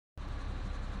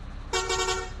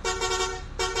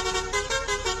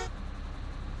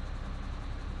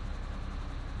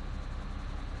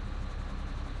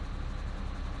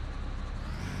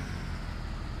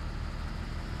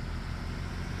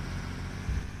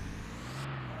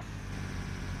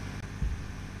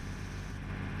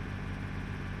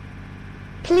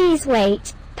Please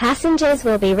wait. Passengers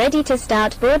will be ready to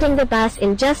start boarding the bus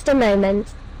in just a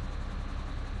moment.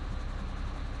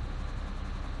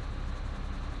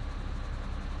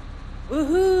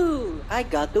 Woohoo! I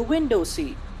got the window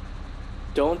seat.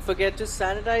 Don't forget to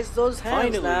sanitize those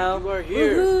hands. Finally, now. you are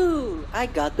here. Woohoo! I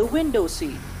got the window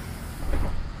seat.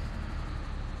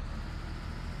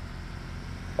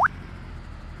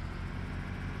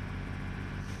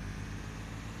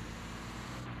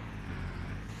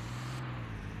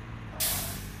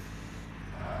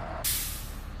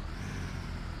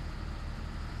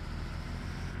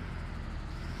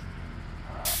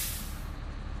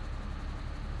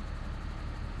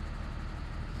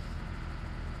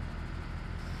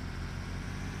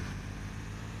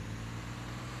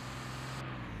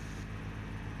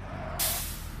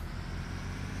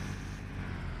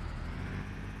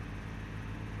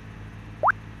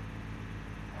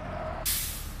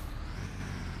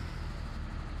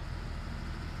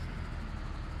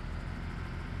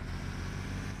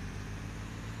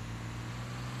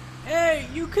 Hey,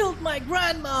 you killed my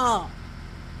grandma!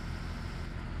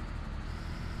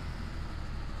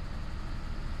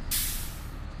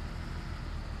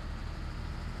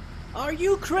 Are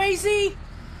you crazy?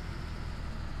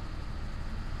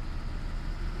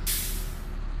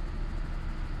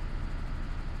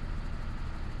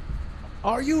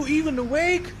 Are you even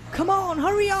awake? Come on,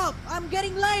 hurry up! I'm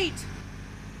getting late!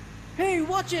 Hey,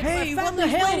 watch it! Hey, my what the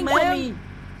family's hell, waiting man? for me!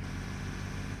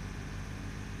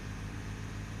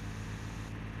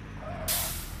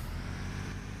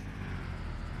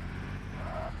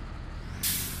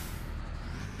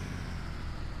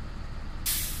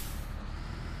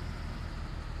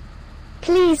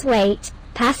 Please wait.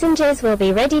 Passengers will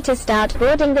be ready to start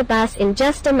boarding the bus in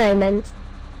just a moment.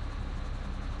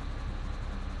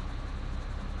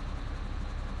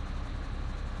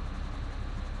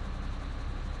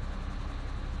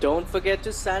 Don't forget to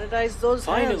sanitize those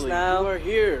hands. Finally, now. you are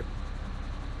here.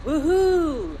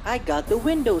 Woohoo! I got the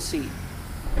window seat.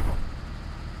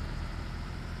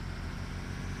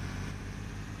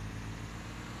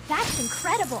 That's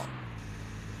incredible!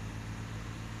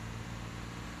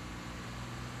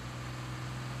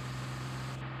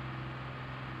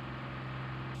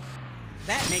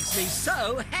 That makes me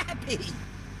so happy!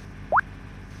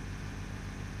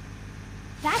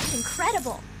 That's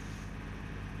incredible!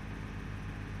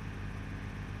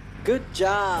 Good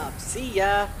job. See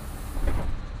ya.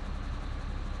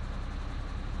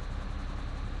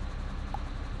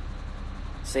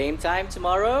 Same time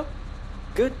tomorrow.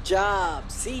 Good job.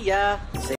 See ya.